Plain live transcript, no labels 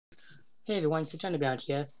Hey everyone, it's About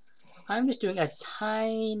here. I'm just doing a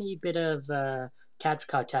tiny bit of capture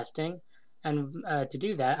card testing, and to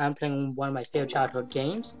do that, I'm playing one of my favorite childhood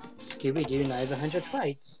games, Scooby-Doo Night of the Hundred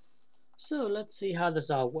Frights. So let's see how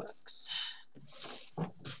this all works.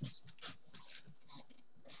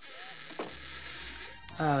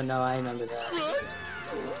 Oh no, I remember this.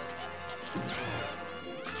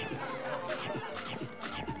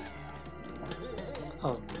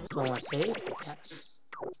 Oh, do I want to save? Yes.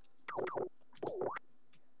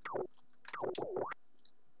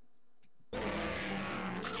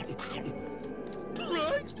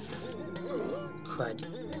 Crud.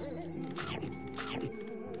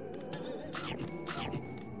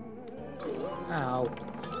 Ow.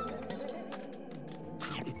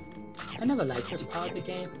 I never liked this part of the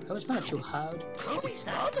game. I always found it too hard.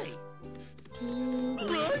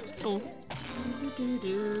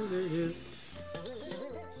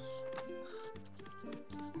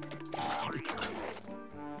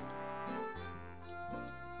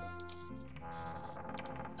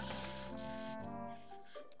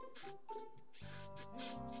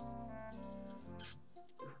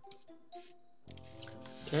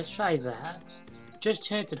 Okay, let's try that. Just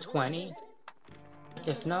turn it to 20.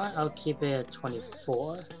 If not, I'll keep it at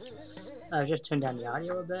 24. I'll just turn down the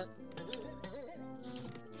audio a bit.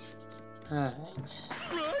 Alright.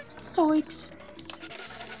 Zoinks!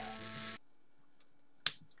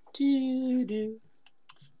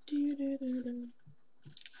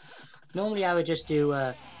 Normally I would just do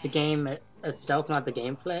the game itself, not the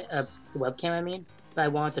gameplay, the webcam I mean. But I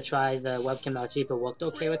wanted to try the webcam out, see if it worked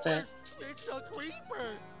okay with it. It's a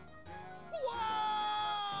creeper!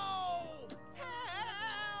 Whoa!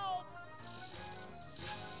 Help!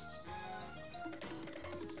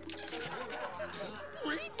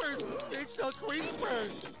 Creeper! It's a creeper!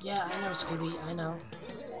 Yeah, I know, Scooby. I know.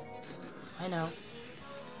 I know.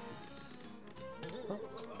 Oh.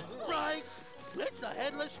 Right! It's a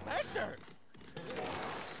headless specter!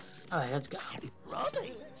 Alright, let's go.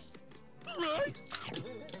 Running! Right!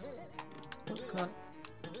 Oh, come on.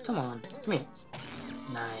 Come on. Come here.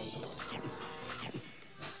 Nice.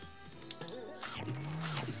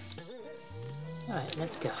 Alright,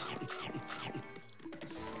 let's go.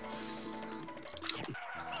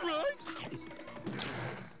 Right!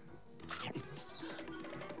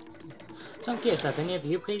 So I'm curious, have any of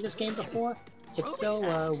you played this game before? If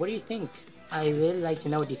so, what do you think? I really like to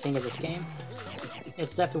know what you think of this game.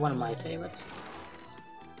 It's definitely one of my favorites.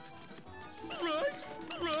 Right!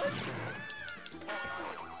 Right!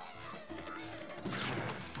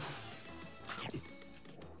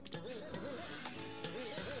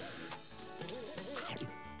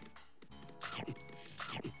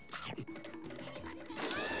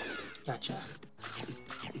 Gotcha.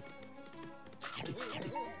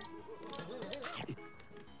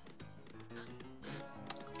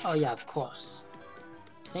 Oh yeah, of course.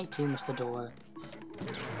 Thank you, Mr. Door.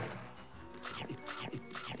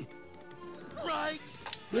 Right!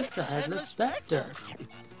 It's the Headless Specter.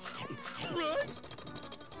 Right!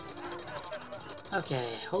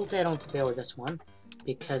 Okay, hopefully I don't fail with this one,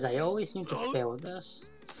 because I always seem to fail with this.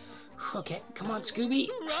 Okay, come on, Scooby!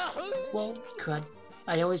 Whoa, crud.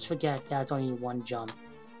 I always forget that's only one jump.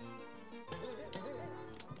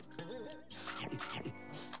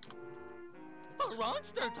 A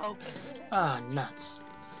monster token! Ah, nuts.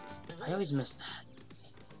 I always miss that.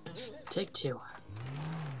 Take two.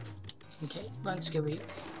 Okay, run, Scooby.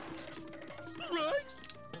 Right!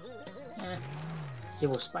 Eh,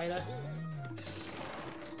 evil spider.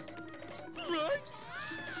 Right!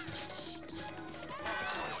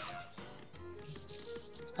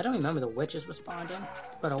 I don't remember the witches responding,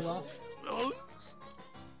 but oh well. No!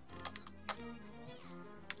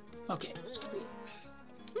 Okay, Scooby.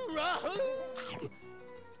 Right!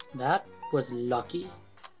 That was lucky.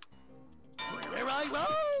 Where I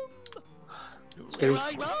roam! Scooby. Where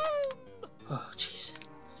I roam! Oh, jeez.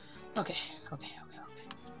 Okay.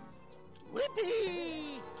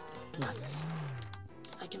 Whippy! Nuts.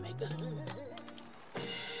 I can make this.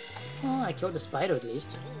 Oh, I killed the spider at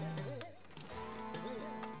least.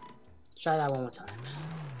 Try that one more time.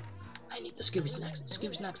 I need the Scooby Snacks.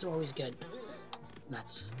 Scooby Snacks are always good.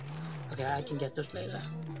 Nuts. Okay, I can get those later.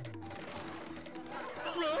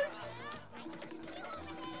 Right!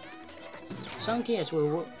 So I'm curious,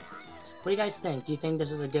 what do you guys think? Do you think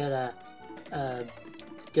this is a good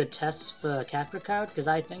test for capture card? Because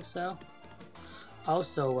I think so.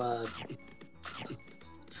 Also,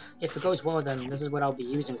 if it goes well, then this is what I'll be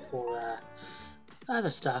using for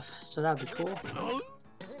other stuff. So that would be cool. No!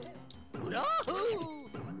 Yahoo!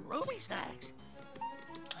 Ruby snacks!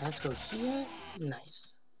 Let's go here.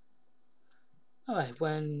 Nice. Alright,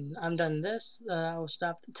 when I'm done this, I'll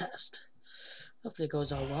stop the test. Hopefully it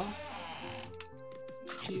goes all well.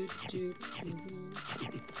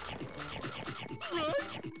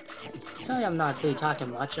 Sorry I'm not really talking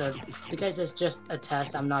much, because it's just a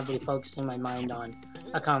test. I'm not really focusing my mind on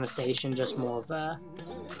a conversation, just more of the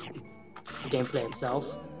gameplay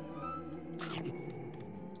itself.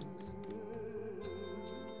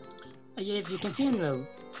 Yeah, if you can see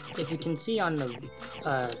on the,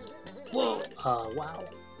 whoa, wow.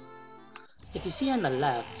 If you see on the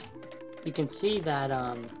left, you can see that,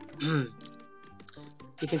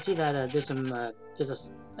 you can see that,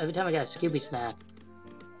 there's every time I get a Scooby snack,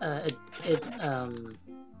 it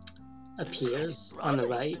appears on the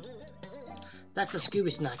right. That's the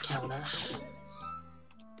Scooby snack counter.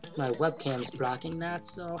 My webcam's blocking that,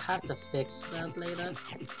 so I'll have to fix that later.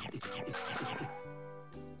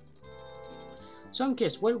 So I'm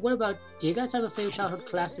curious, what about, do you guys have a favorite childhood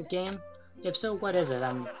classic game? If so, what is it?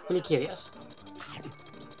 I'm really curious.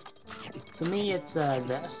 For me, it's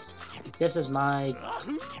this. This is my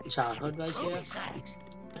childhood right here.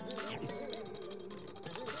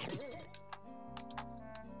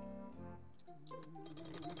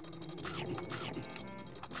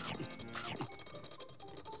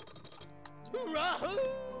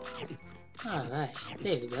 Alright,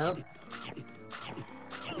 there we go.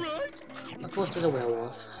 Of course there's a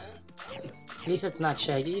werewolf. At least it's not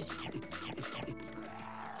Shaggy.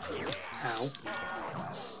 Ow.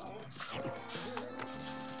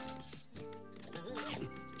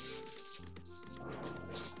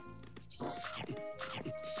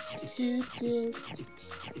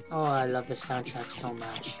 Oh, I love this soundtrack so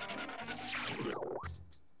much.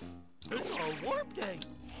 It's a warp game.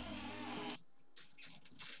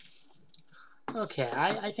 Okay,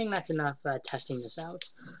 I think that's enough testing this out.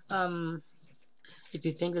 If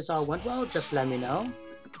you think this all went well, just let me know.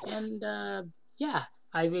 And yeah,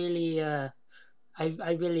 I really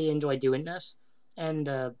enjoy doing this. And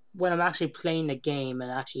when I'm actually playing the game and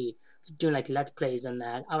actually doing like let's plays and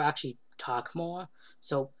that, I'll actually talk more.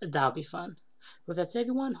 So that'll be fun. With that said,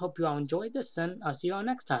 everyone, hope you all enjoyed this, and I'll see you all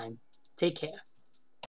next time. Take care.